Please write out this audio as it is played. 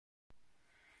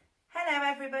Hello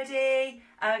everybody.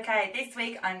 Okay, this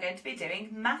week I'm going to be doing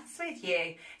maths with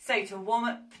you. So to warm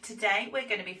up today, we're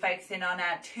going to be focusing on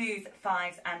our 2s,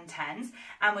 5s and 10s.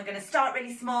 And we're going to start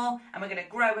really small and we're going to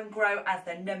grow and grow as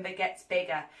the number gets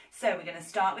bigger. So we're going to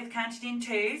start with counting in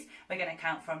 2s. We're going to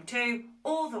count from 2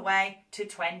 all the way to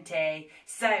 20.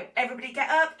 So everybody get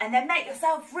up and then make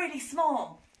yourself really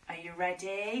small. Are you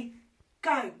ready?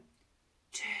 Go.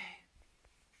 2,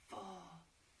 4,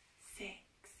 6,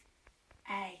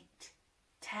 8,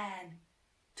 10,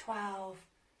 12,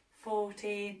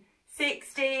 14,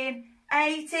 16,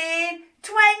 18,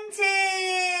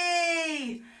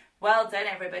 20! Well done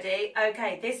everybody.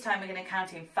 Okay, this time we're going to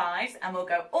count in 5s and we'll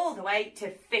go all the way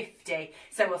to 50.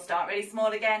 So we'll start really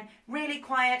small again, really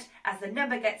quiet. As the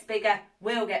number gets bigger,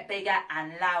 we'll get bigger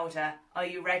and louder. Are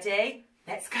you ready?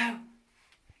 Let's go.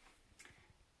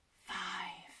 5,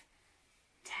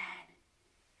 10,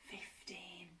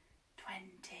 15,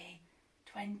 20,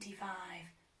 25,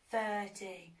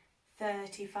 30,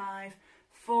 35,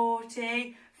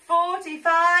 40,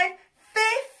 45,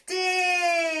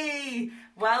 50!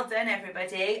 Well done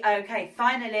everybody. Okay,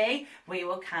 finally we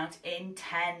will count in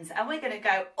 10s and we're going to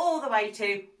go all the way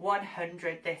to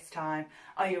 100 this time.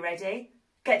 Are you ready?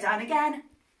 Get down again.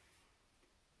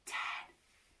 10,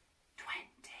 20,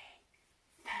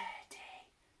 30,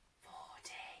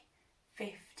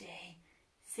 40, 50,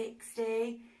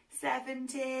 60,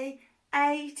 70,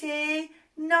 80,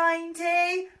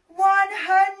 90,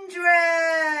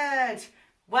 100!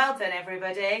 Well done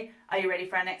everybody. Are you ready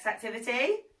for our next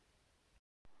activity?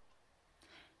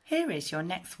 Here is your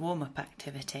next warm-up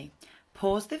activity.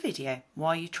 Pause the video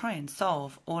while you try and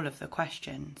solve all of the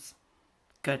questions.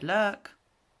 Good luck.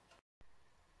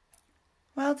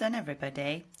 Well done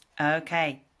everybody.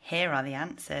 Okay, here are the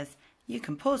answers. You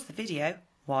can pause the video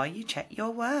while you check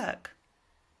your work.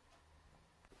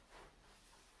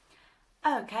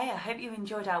 Okay, I hope you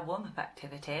enjoyed our warm-up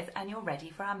activities and you're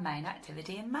ready for our main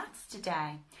activity in maths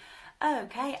today.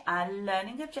 Okay, our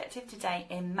learning objective today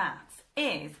in maths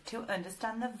is to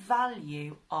understand the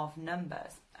value of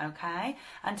numbers, okay?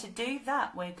 And to do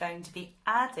that, we're going to be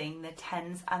adding the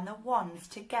 10s and the 1s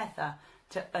together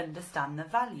to understand the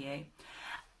value.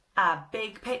 Our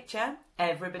big picture,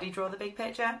 everybody draw the big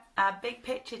picture. Our big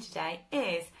picture today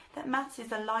is that maths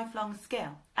is a lifelong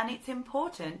skill and it's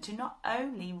important to not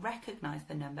only recognise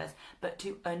the numbers but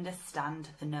to understand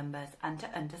the numbers and to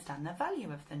understand the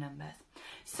value of the numbers.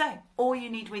 So all you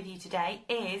need with you today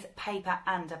is paper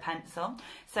and a pencil.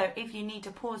 So if you need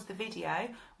to pause the video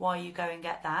while you go and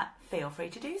get that, feel free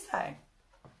to do so.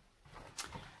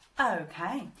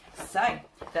 Okay, so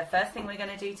the first thing we're going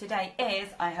to do today is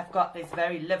I have got this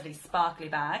very lovely sparkly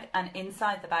bag and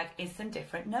inside the bag is some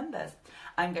different numbers.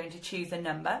 I'm going to choose a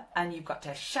number and you've got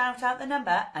to shout out the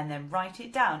number and then write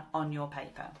it down on your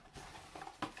paper.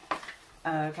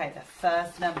 Okay, the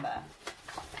first number.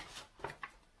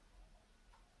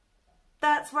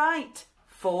 That's right,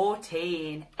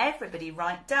 14. Everybody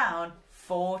write down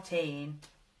 14.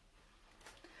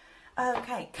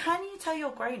 Okay, can you tell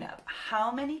your grown-up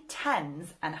how many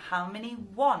 10s and how many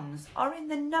 1s are in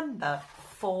the number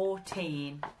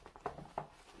 14?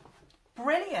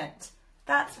 Brilliant.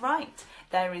 That's right.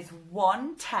 There is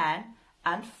 1 10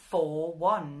 and 4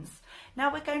 1s.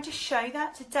 Now we're going to show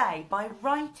that today by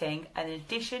writing an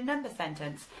addition number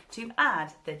sentence to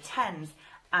add the 10s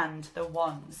and the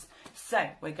 1s. So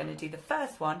we're going to do the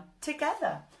first one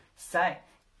together. So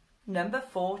number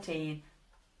 14.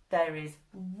 There is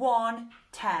 1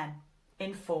 10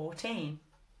 in 14.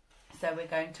 So we're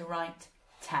going to write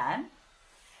 10,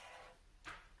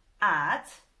 add,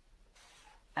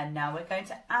 and now we're going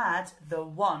to add the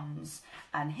 1s.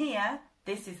 And here,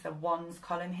 this is the 1s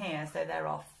column here. So there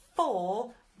are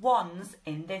 4 1s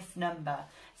in this number.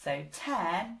 So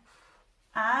 10,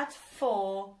 add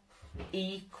 4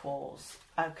 equals.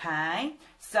 Okay,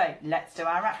 so let's do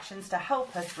our actions to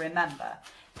help us remember.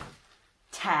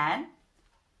 10,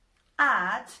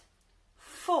 add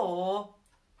 4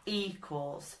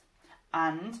 equals,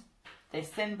 and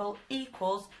this symbol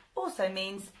equals also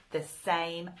means the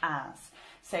same as.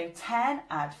 So 10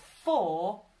 add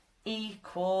 4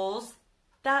 equals,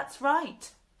 that's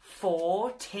right,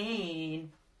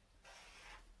 14.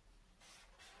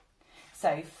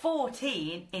 So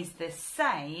 14 is the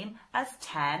same as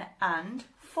 10 and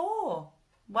 4.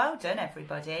 Well done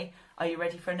everybody. Are you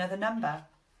ready for another number?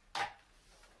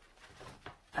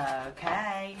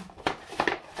 Okay.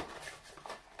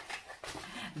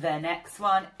 The next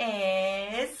one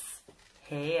is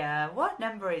here. What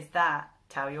number is that?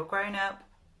 Tell your grown-up.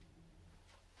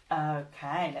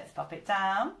 Okay, let's pop it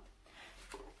down.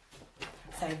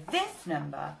 So this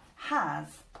number has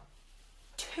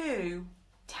 2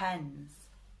 tens.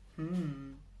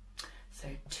 So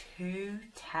 2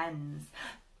 tens.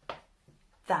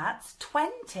 That's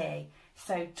 20.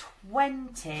 So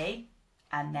 20,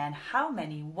 and then how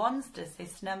many ones does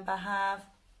this number have?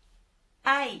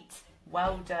 8.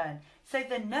 Well done. So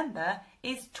the number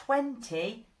is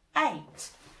 28.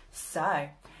 So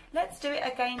let's do it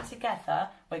again together.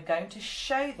 We're going to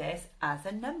show this as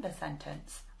a number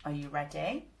sentence. Are you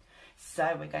ready?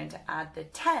 So we're going to add the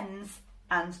tens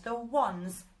and the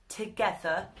ones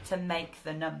together to make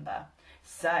the number.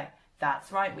 So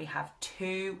that's right, we have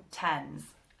 2 tens,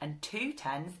 and 2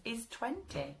 tens is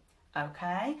 20.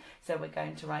 Okay, so we're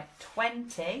going to write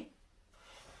 20,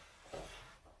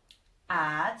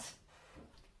 add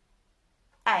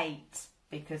 8,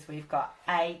 because we've got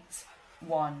 8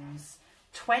 ones.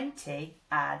 20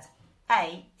 add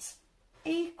 8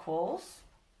 equals,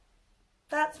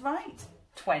 that's right,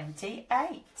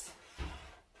 28.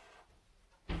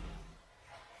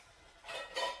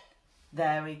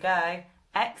 There we go.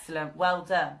 Excellent. Well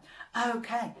done.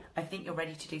 Okay, I think you're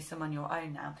ready to do some on your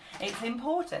own now. It's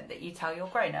important that you tell your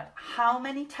grown-up how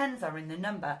many tens are in the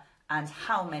number and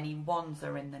how many ones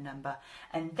are in the number,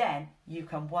 and then you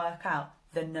can work out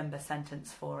the number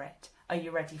sentence for it. Are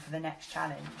you ready for the next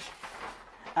challenge?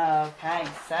 Okay,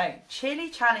 so Chili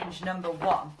challenge number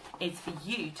 1 is for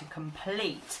you to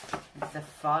complete the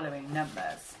following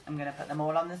numbers. I'm going to put them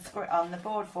all on the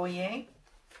board for you.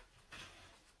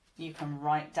 You can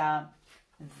write down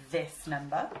this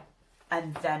number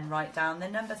and then write down the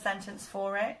number sentence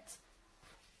for it.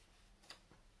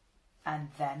 And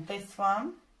then this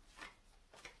one.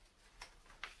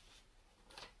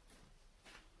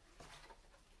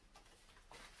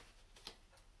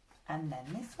 And then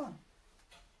this one.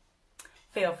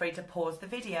 Feel free to pause the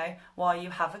video while you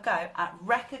have a go at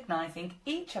recognising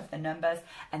each of the numbers,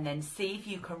 and then see if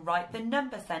you can write the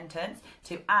number sentence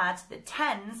to add the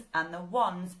tens and the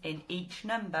ones in each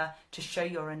number to show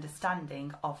your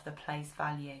understanding of the place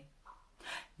value.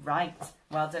 Right,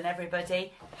 well done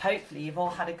everybody. Hopefully you've all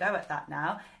had a go at that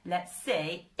now. Let's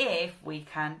see if we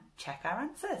can check our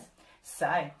answers.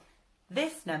 So,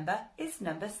 this number is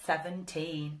number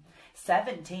 17.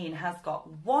 17 has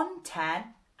got 1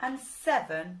 10 and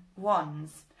 7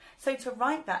 ones. So to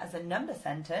write that as a number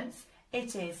sentence,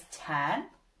 it is 10,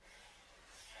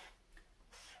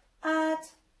 add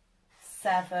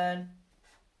 7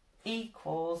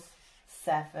 equals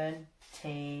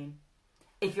 17.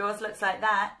 If yours looks like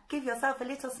that, give yourself a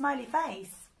little smiley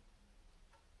face.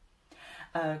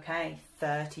 Okay,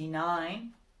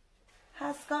 39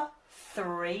 has got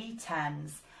 3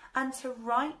 tens. And to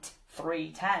write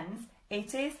 3 tens,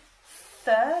 it is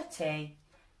 30.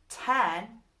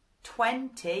 10,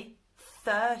 20,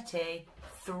 30,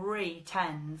 3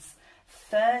 tens.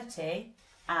 30,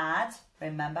 add,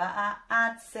 remember our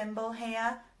add symbol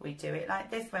here? We do it like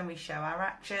this when we show our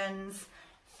actions.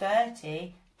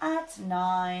 30, add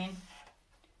 9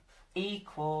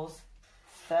 equals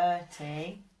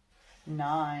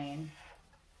 39.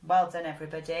 Well done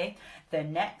everybody. The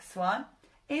next one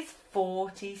is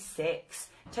 46.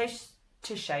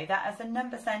 To show that as a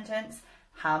number sentence,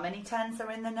 how many tens are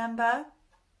in the number?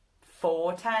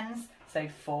 4 tens. So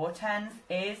 4 tens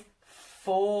is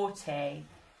 40.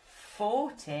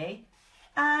 40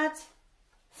 add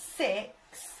 6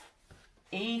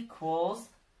 equals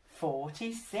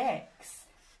 46.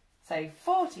 So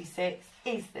 46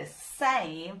 is the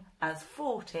same as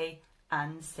 40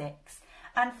 and 6.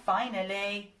 And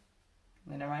finally, I'm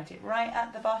going to write it right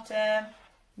at the bottom,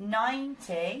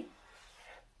 90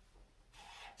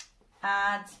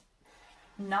 add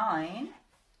 9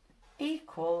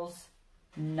 equals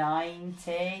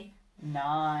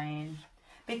 99,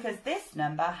 because this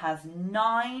number has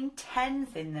 9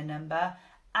 tens in the number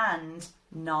and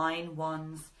 9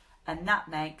 ones, and that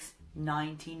makes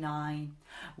 99.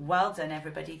 Well done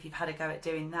everybody if you've had a go at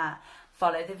doing that.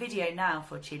 Follow the video now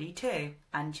for Chili 2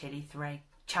 and Chili 3.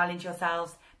 Challenge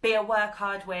yourselves, be a work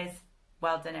hard whiz.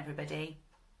 Well done everybody.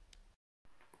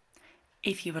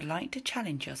 If you would like to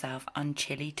challenge yourself on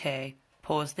Chili 2,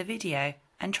 pause the video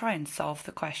and try and solve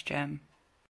the question.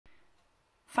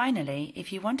 Finally,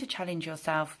 if you want to challenge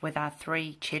yourself with our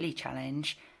 3 Chili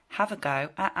challenge, have a go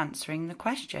at answering the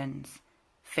questions.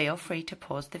 Feel free to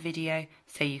pause the video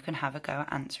so you can have a go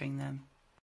at answering them.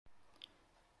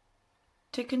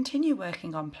 To continue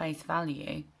working on place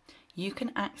value, you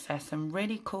can access some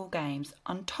really cool games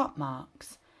on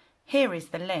Topmarks. Here is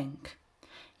the link.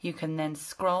 You can then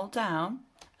scroll down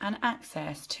and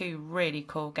access 2 really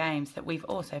cool games that we've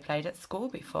also played at school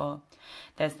before.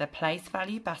 There's the Place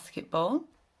Value Basketball,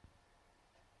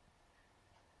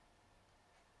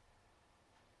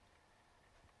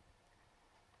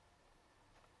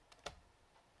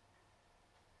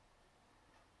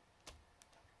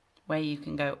 where you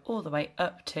can go all the way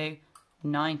up to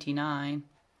 99.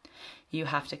 You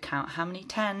have to count how many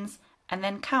tens and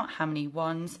then count how many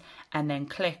ones and then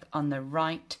click on the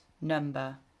right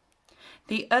number.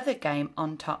 The other game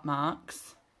on Top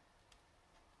Marks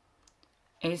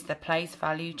is the place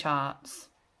value charts.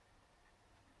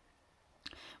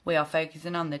 We are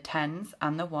focusing on the tens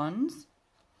and the ones,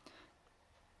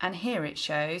 and here it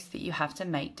shows that you have to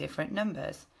make different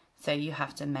numbers. So you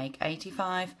have to make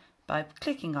 85 by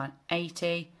clicking on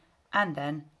 80 and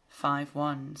then 5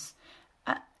 ones.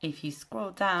 If you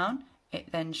scroll down,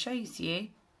 it then shows you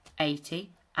 80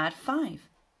 add 5,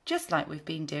 just like we've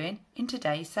been doing in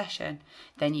today's session.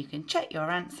 Then you can check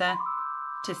your answer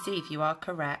to see if you are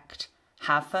correct.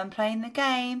 Have fun playing the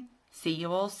game. See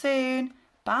you all soon.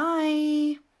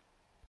 Bye.